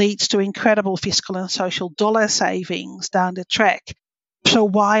that leads to incredible fiscal and social dollar savings down the track. So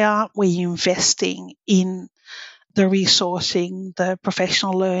why aren't we investing in the resourcing, the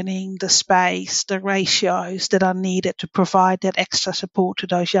professional learning, the space, the ratios that are needed to provide that extra support to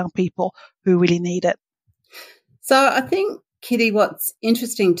those young people who really need it? So I think, Kitty, what's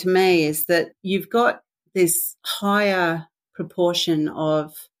interesting to me is that you've got this higher proportion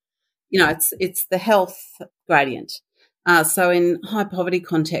of, it's the health gradient. So in high poverty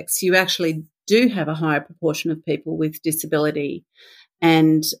contexts, you actually do have a higher proportion of people with disability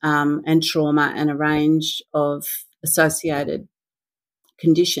and trauma and a range of associated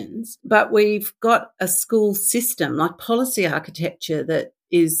conditions. But we've got a school system, like policy architecture, that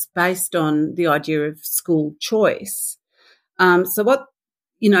is based on the idea of school choice. So what,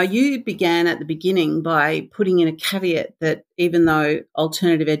 you began at the beginning by putting in a caveat that even though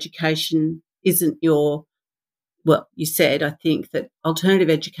alternative education isn't you said, I think, that alternative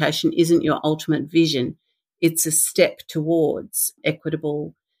education isn't your ultimate vision. It's a step towards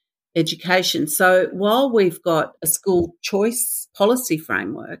equitable education. So while we've got a school choice policy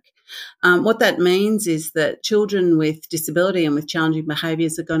framework, what that means is that children with disability and with challenging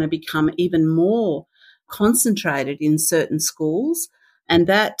behaviours are going to become even more concentrated in certain schools. And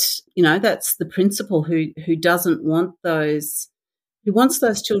that's the principal who doesn't want those, who wants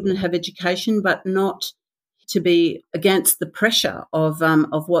those children to have education, but not to be against the pressure of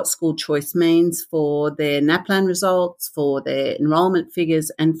what school choice means for their NAPLAN results, for their enrolment figures,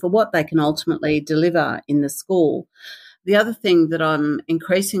 and for what they can ultimately deliver in the school. The other thing that I'm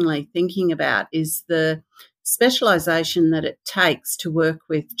increasingly thinking about is the specialisation that it takes to work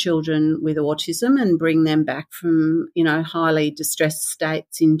with children with autism and bring them back from, highly distressed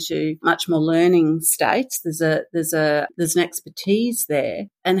states into much more learning states. There's an expertise there.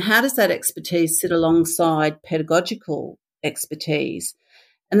 And how does that expertise sit alongside pedagogical expertise?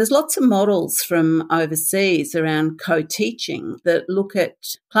 And there's lots of models from overseas around co-teaching that look at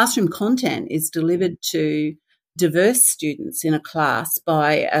classroom content is delivered to diverse students in a class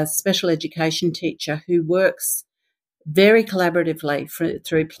by a special education teacher who works very collaboratively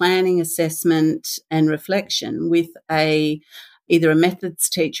through planning, assessment and reflection with either a methods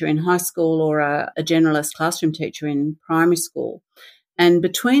teacher in high school or a generalist classroom teacher in primary school. And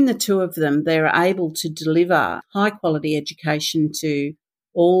between the two of them, they're able to deliver high-quality education to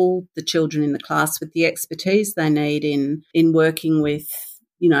all the children in the class with the expertise they need in working with,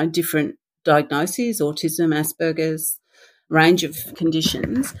 different diagnoses, autism, Asperger's, range of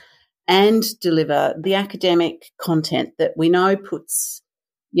conditions, and deliver the academic content that we know sets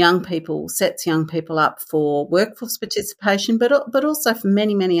young people up for workforce participation, but also for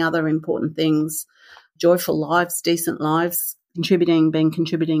many, many other important things, joyful lives, decent lives, being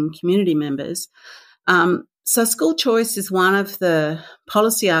contributing community members. So school choice is one of the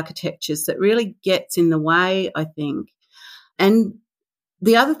policy architectures that really gets in the way, I think. And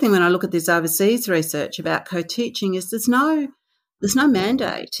the other thing when I look at this overseas research about co-teaching is there's no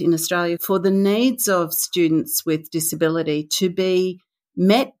mandate in Australia for the needs of students with disability to be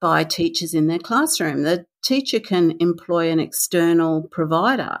met by teachers in their classroom. The teacher can employ an external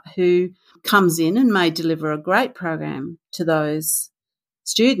provider who comes in and may deliver a great program to those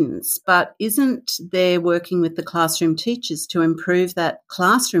students, but isn't there working with the classroom teachers to improve that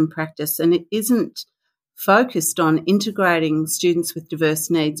classroom practice, and it isn't focused on integrating students with diverse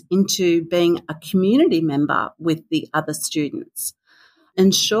needs into being a community member with the other students.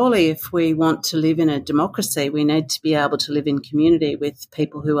 And surely if we want to live in a democracy, we need to be able to live in community with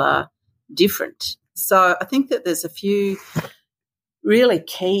people who are different. So I think that there's a few really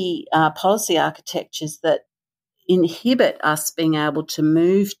key policy architectures that inhibit us being able to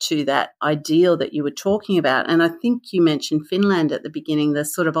move to that ideal that you were talking about. And I think you mentioned Finland at the beginning, the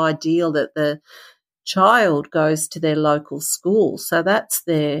sort of ideal that the child goes to their local school. So that's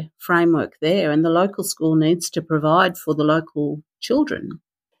their framework there, and the local school needs to provide for the local children.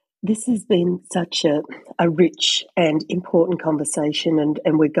 This has been such a rich and important conversation,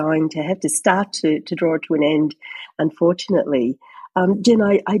 and we're going to have to start to draw it to an end, unfortunately. Jen,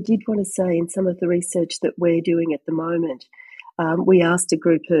 I did want to say in some of the research that we're doing at the moment, we asked a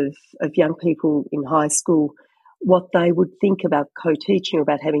group of young people in high school what they would think about co-teaching, or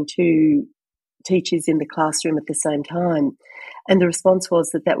about having two teachers in the classroom at the same time. And the response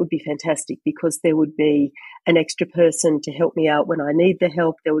was that would be fantastic, because there would be an extra person to help me out when I need the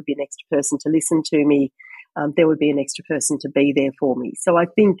help. There would be an extra person to listen to me. There would be an extra person to be there for me. So I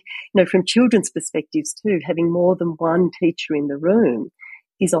think, from children's perspectives too, having more than one teacher in the room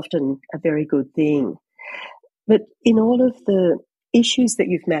is often a very good thing. But in all of the issues that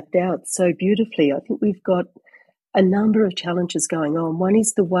you've mapped out so beautifully, I think we've got a number of challenges going on. One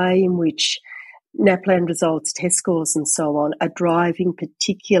is the way in which NAPLAN results, test scores and so on are driving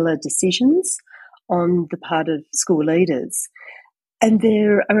particular decisions on the part of school leaders. And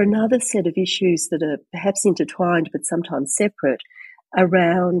there are another set of issues that are perhaps intertwined but sometimes separate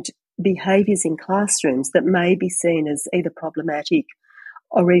around behaviours in classrooms that may be seen as either problematic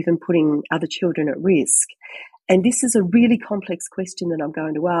or even putting other children at risk. And this is a really complex question that I'm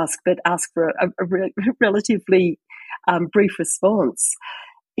going to ask, but ask for a relatively brief response.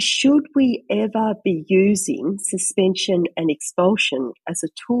 Should we ever be using suspension and expulsion as a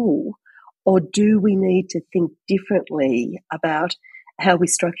tool, or do we need to think differently about how we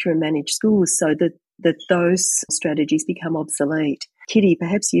structure and manage schools so that those strategies become obsolete? Kitty,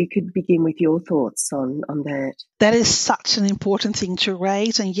 perhaps you could begin with your thoughts on that. That is such an important thing to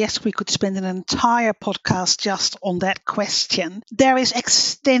raise. And yes, we could spend an entire podcast just on that question. There is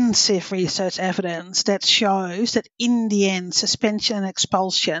extensive research evidence that shows that in the end, suspension and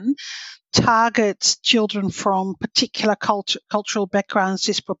expulsion targets children from particular cultural backgrounds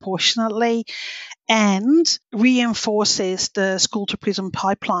disproportionately and reinforces the school to prison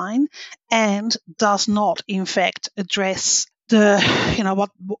pipeline, and does not in fact address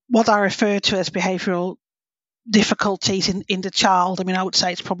what I refer to as behavioural difficulties in the child. I mean, I would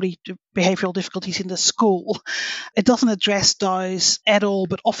say it's probably behavioural difficulties in the school. It doesn't address those at all,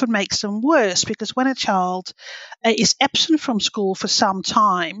 but often makes them worse, because when a child is absent from school for some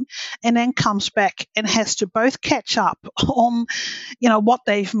time and then comes back and has to both catch up on, what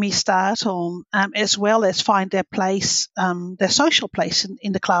they've missed out on, as well as find their place, their social place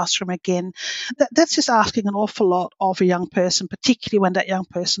in the classroom again, that's just asking an awful lot of a young person, particularly when that young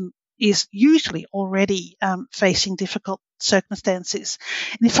person is usually already facing difficult circumstances.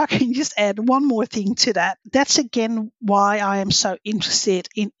 And if I can just add one more thing to that, that's again why I am so interested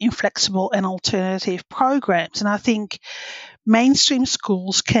in flexible and alternative programs. And I think mainstream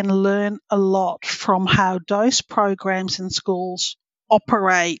schools can learn a lot from how those programs in schools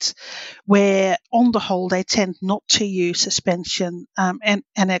operate, where on the whole they tend not to use suspension and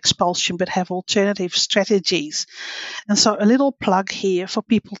expulsion, but have alternative strategies. And so a little plug here for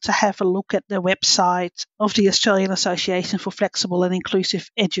people to have a look at the website of the Australian Association for Flexible and Inclusive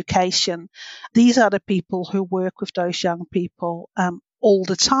Education. These are the people who work with those young people all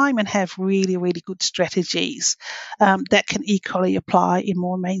the time and have really, really good strategies that can equally apply in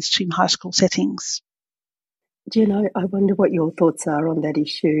more mainstream high school settings. Jen, I wonder what your thoughts are on that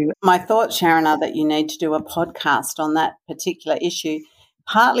issue. My thoughts, Sharon, are that you need to do a podcast on that particular issue,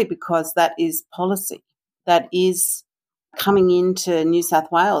 partly because that is policy. That is coming into New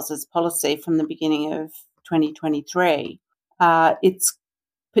South Wales as policy from the beginning of 2023. It's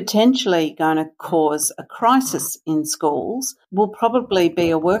potentially going to cause a crisis in schools, will probably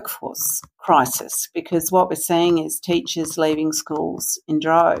be a workforce crisis, because what we're seeing is teachers leaving schools in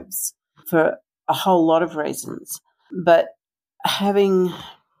droves for a whole lot of reasons. But feeling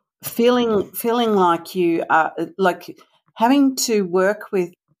like you are, like having to work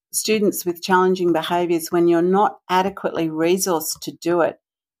with students with challenging behaviours when you're not adequately resourced to do it,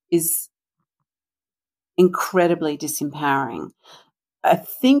 is incredibly disempowering. I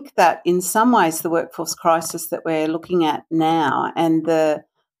think that in some ways the workforce crisis that we're looking at now and the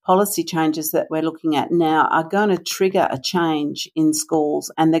policy changes that we're looking at now are going to trigger a change in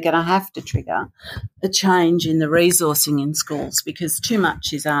schools, and they're going to have to trigger a change in the resourcing in schools because too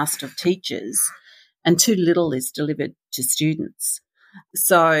much is asked of teachers and too little is delivered to students.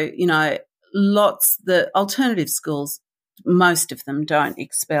 So, the alternative schools, most of them don't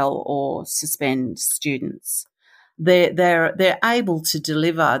expel or suspend students. They're able to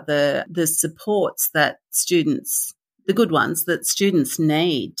deliver the supports that students, the good ones that students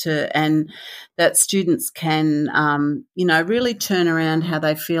need and that students can, really turn around how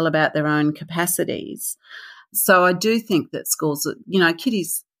they feel about their own capacities. So I do think that schools,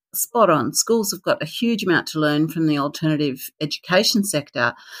 Kitty's spot on. Schools have got a huge amount to learn from the alternative education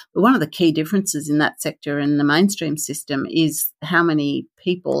sector. But one of the key differences in that sector and the mainstream system is how many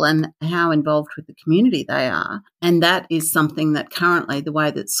people and how involved with the community they are. And that is something that currently the way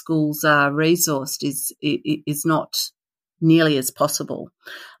that schools are resourced is not nearly as possible.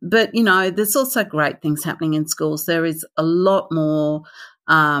 But, there's also great things happening in schools. There is a lot more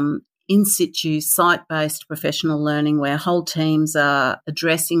in situ, site-based professional learning where whole teams are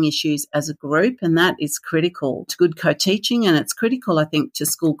addressing issues as a group, and that is critical to good co-teaching, and it's critical, I think, to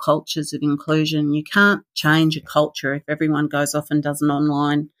school cultures of inclusion. You can't change a culture if everyone goes off and does an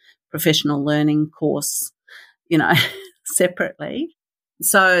online professional learning course, separately.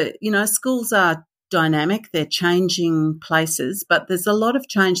 So, schools are dynamic, they're changing places, but there's a lot of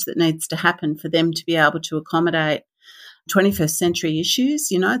change that needs to happen for them to be able to accommodate 21st century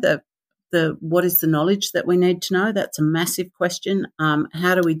issues, what is the knowledge that we need to know? That's a massive question.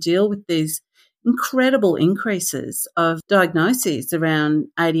 How do we deal with these incredible increases of diagnoses around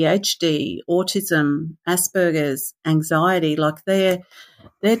ADHD, autism, Asperger's, anxiety? Like they're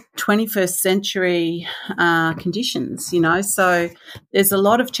 21st century conditions, So there's a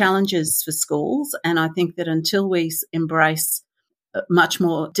lot of challenges for schools, and I think that until we embrace a much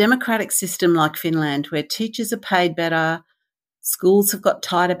more democratic system like Finland, where teachers are paid better, schools have got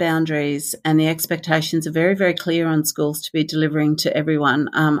tighter boundaries, and the expectations are very, very clear on schools to be delivering to everyone,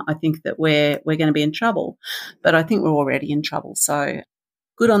 I think that we're going to be in trouble. But I think we're already in trouble. So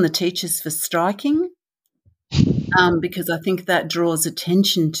good on the teachers for striking, because I think that draws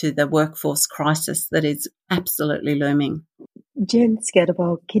attention to the workforce crisis that is absolutely looming. Jen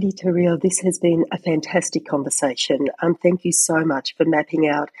Scatterbowl, Kitty Terrill, this has been a fantastic conversation. Thank you so much for mapping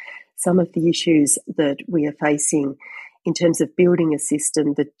out some of the issues that we are facing in terms of building a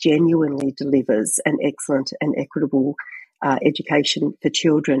system that genuinely delivers an excellent and equitable education for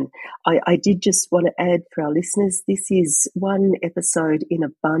children. I did just want to add for our listeners, this is one episode in a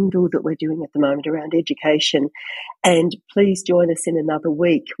bundle that we're doing at the moment around education. And please join us in another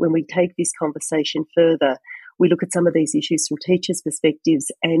week when we take this conversation further. We look at some of these issues from teachers'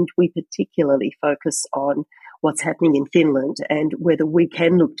 perspectives, and we particularly focus on what's happening in Finland and whether we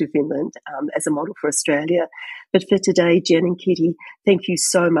can look to Finland as a model for Australia. But for today, Jen and Kitty, thank you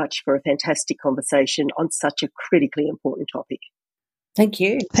so much for a fantastic conversation on such a critically important topic. Thank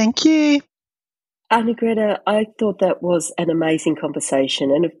you. Thank you. Anna-Greta, I thought that was an amazing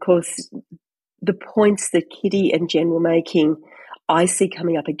conversation. And of course, the points that Kitty and Jen were making, I see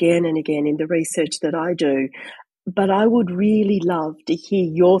coming up again and again in the research that I do. But I would really love to hear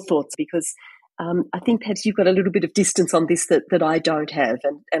your thoughts, because I think perhaps you've got a little bit of distance on this that I don't have,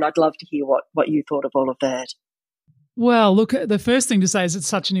 and I'd love to hear what you thought of all of that. Well, look, the first thing to say is it's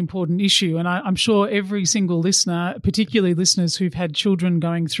such an important issue, and I'm sure every single listener, particularly listeners who've had children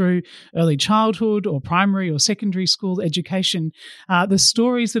going through early childhood or primary or secondary school education, the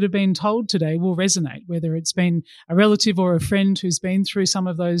stories that have been told today will resonate, whether it's been a relative or a friend who's been through some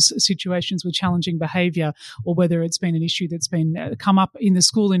of those situations with challenging behaviour, or whether it's been an issue that's been come up in the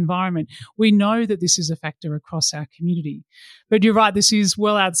school environment. We know that this is a factor across our community. But you're right, this is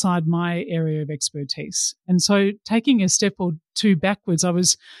well outside my area of expertise. And so taking a step or two backwards, I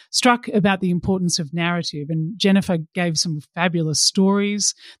was struck about the importance of narrative, and Jennifer gave some fabulous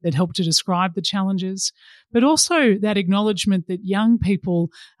stories that helped to describe the challenges, but also that acknowledgement that young people,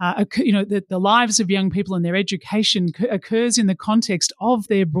 that the lives of young people and their education occurs in the context of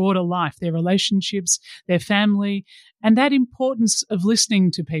their broader life, their relationships, their family, and that importance of listening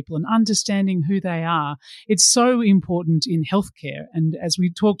to people and understanding who they are. It's so important in healthcare. And as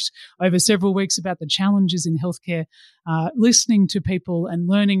we talked over several weeks about the challenges in healthcare, listening to people and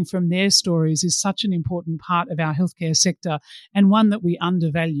learning from their stories is such an important part of our healthcare sector, and one that we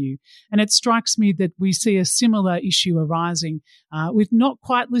undervalue. And it strikes me that we see a similar issue arising with not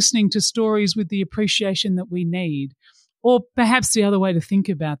quite listening to stories with the appreciation that we need. Or perhaps the other way to think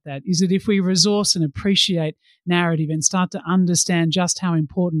about that is that if we resource and appreciate narrative and start to understand just how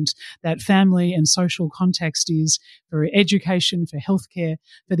important that family and social context is for education, for healthcare,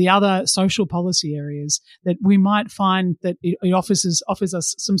 for the other social policy areas, that we might find that it offers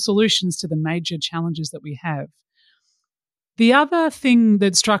us some solutions to the major challenges that we have. The other thing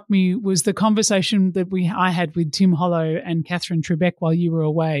that struck me was the conversation that I had with Tim Hollow and Catherine Trebeck while you were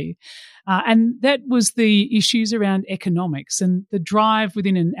away. And that was the issues around economics and the drive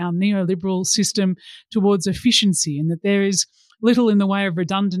within our neoliberal system towards efficiency, and that there is little in the way of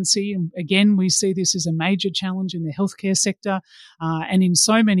redundancy. And again, we see this as a major challenge in the healthcare sector and in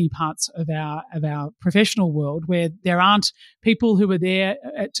so many parts of our professional world, where there aren't people who are there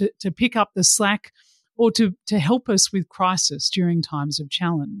to pick up the slack or to help us with crisis during times of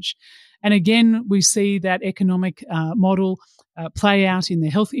challenge. And again, we see that economic model play out in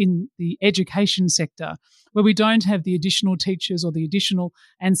the education sector, where we don't have the additional teachers or the additional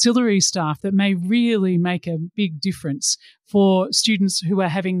ancillary staff that may really make a big difference for students who are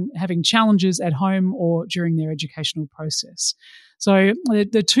having challenges at home or during their educational process. So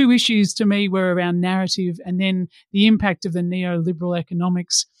the two issues to me were around narrative and then the impact of the neoliberal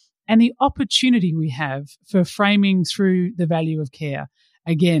economics and the opportunity we have for framing through the value of care.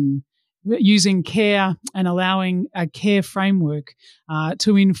 Again, using care and allowing a care framework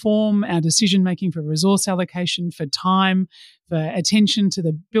to inform our decision-making for resource allocation, for time, for attention to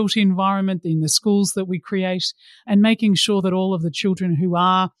the built environment in the schools that we create, and making sure that all of the children who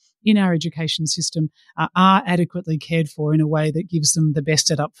are in our education system are adequately cared for in a way that gives them the best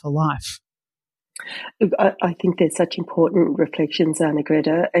setup for life. I think they're such important reflections,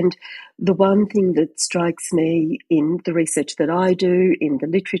 Anna-Greta. And the one thing that strikes me in the research that I do, in the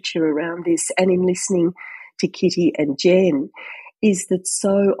literature around this, and in listening to Kitty and Jen, is that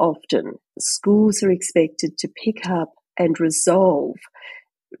so often schools are expected to pick up and resolve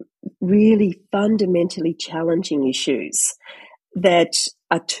really fundamentally challenging issues that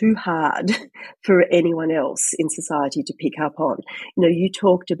are too hard for anyone else in society to pick up on. You know, you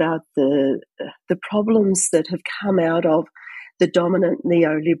talked about the problems that have come out of the dominant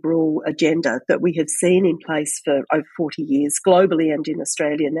neoliberal agenda that we have seen in place for over 40 years globally and in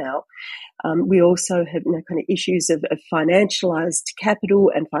Australia now. We also have kind of issues of financialised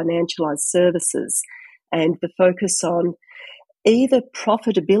capital and financialised services, and the focus on either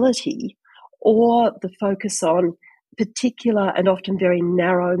profitability or the focus on particular and often very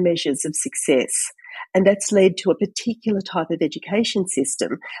narrow measures of success. And that's led to a particular type of education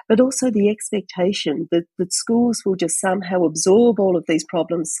system, but also the expectation that schools will just somehow absorb all of these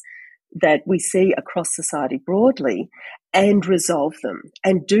problems that we see across society broadly and resolve them,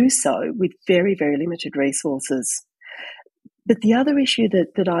 and do so with very, very limited resources. But the other issue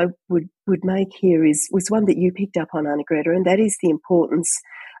that I would make here was one that you picked up on, Anna-Greta, and that is the importance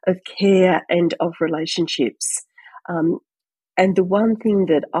of care and of relationships. And the one thing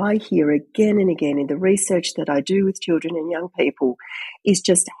that I hear again and again in the research that I do with children and young people is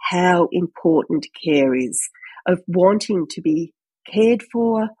just how important care is, of wanting to be cared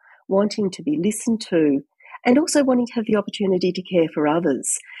for, wanting to be listened to, and also wanting to have the opportunity to care for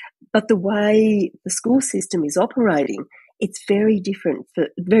others. But the way the school system is operating, it's very difficult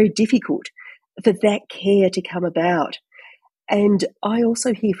for that care to come about. And I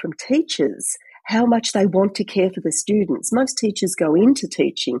also hear from teachers how much they want to care for the students. Most teachers go into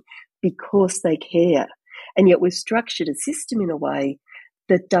teaching because they care, and yet we've structured a system in a way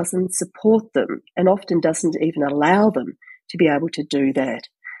that doesn't support them and often doesn't even allow them to be able to do that.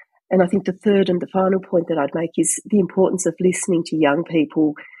 And I think the third and the final point that I'd make is the importance of listening to young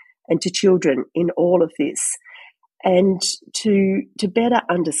people and to children in all of this, and to better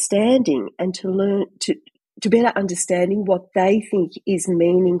understanding and to learn to better understanding what they think is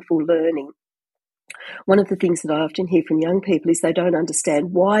meaningful learning. One of the things that I often hear from young people is they don't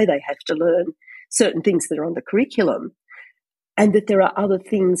understand why they have to learn certain things that are on the curriculum, and that there are other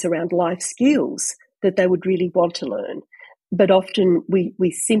things around life skills that they would really want to learn. But often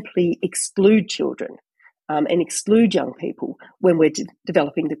we simply exclude children and exclude young people when we're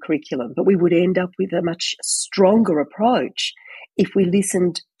developing the curriculum. But we would end up with a much stronger approach if we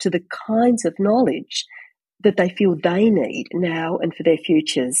listened to the kinds of knowledge that they feel they need now and for their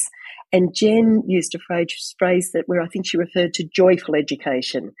futures. And Jen used a phrase where I think she referred to joyful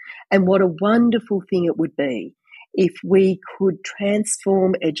education, and what a wonderful thing it would be if we could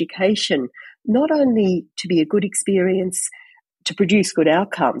transform education not only to be a good experience, to produce good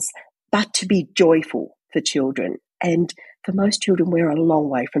outcomes, but to be joyful for children. And for most children, we're a long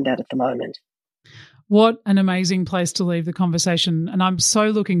way from that at the moment. What an amazing place to leave the conversation. And I'm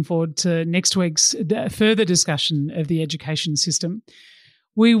so looking forward to next week's further discussion of the education system.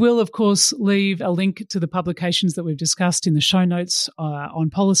 We will, of course, leave a link to the publications that we've discussed in the show notes on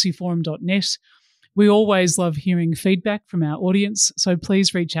policyforum.net. We always love hearing feedback from our audience, so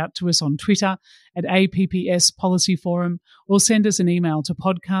please reach out to us on Twitter at APPS Policy Forum or send us an email to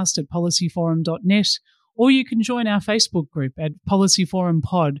podcast@policyforum.net. Or you can join our Facebook group at Policy Forum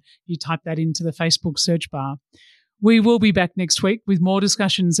Pod. You type that into the Facebook search bar. We will be back next week with more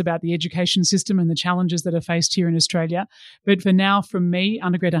discussions about the education system and the challenges that are faced here in Australia. But for now, from me,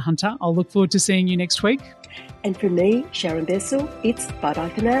 Anna-Greta Hunter, I'll look forward to seeing you next week. And from me, Sharon Bessel, it's bye-bye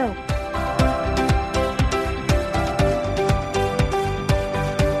for now.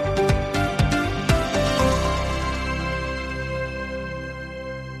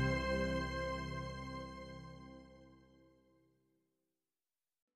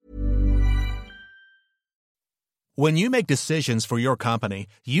 When you make decisions for your company,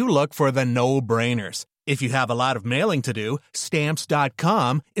 you look for the no-brainers. If you have a lot of mailing to do,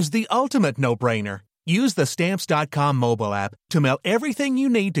 Stamps.com is the ultimate no-brainer. Use the Stamps.com mobile app to mail everything you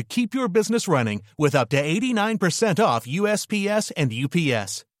need to keep your business running with up to 89% off USPS and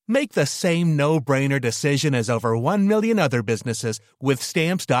UPS. Make the same no-brainer decision as over 1 million other businesses with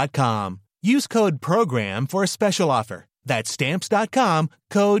Stamps.com. Use code PROGRAM for a special offer. That's Stamps.com,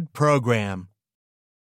 code PROGRAM.